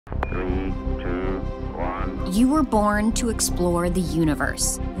3, 2, 1. You were born to explore the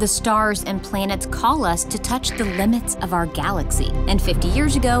universe. The stars and planets call us to touch the limits of our galaxy. And 50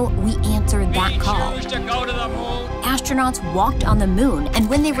 years ago, we answered that call. We choose to go to the moon. Astronauts walked on the moon, and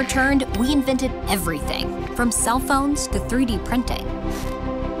when they returned, we invented everything, from cell phones to 3D printing.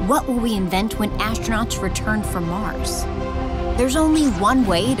 What will we invent when astronauts return from Mars? There's only one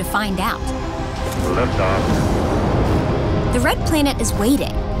way to find out. Liftoff. The red planet is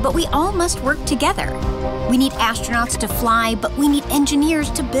waiting, but we all must work together. We need astronauts to fly, but we need engineers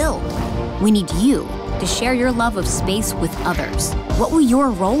to build. We need you to share your love of space with others. What will your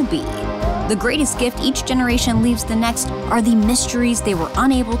role be? The greatest gift each generation leaves the next are the mysteries they were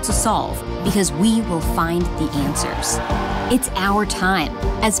unable to solve, because we will find the answers. It's our time,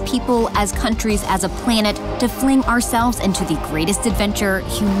 as people, as countries, as a planet, to fling ourselves into the greatest adventure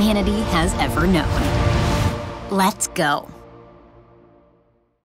humanity has ever known. Let's go.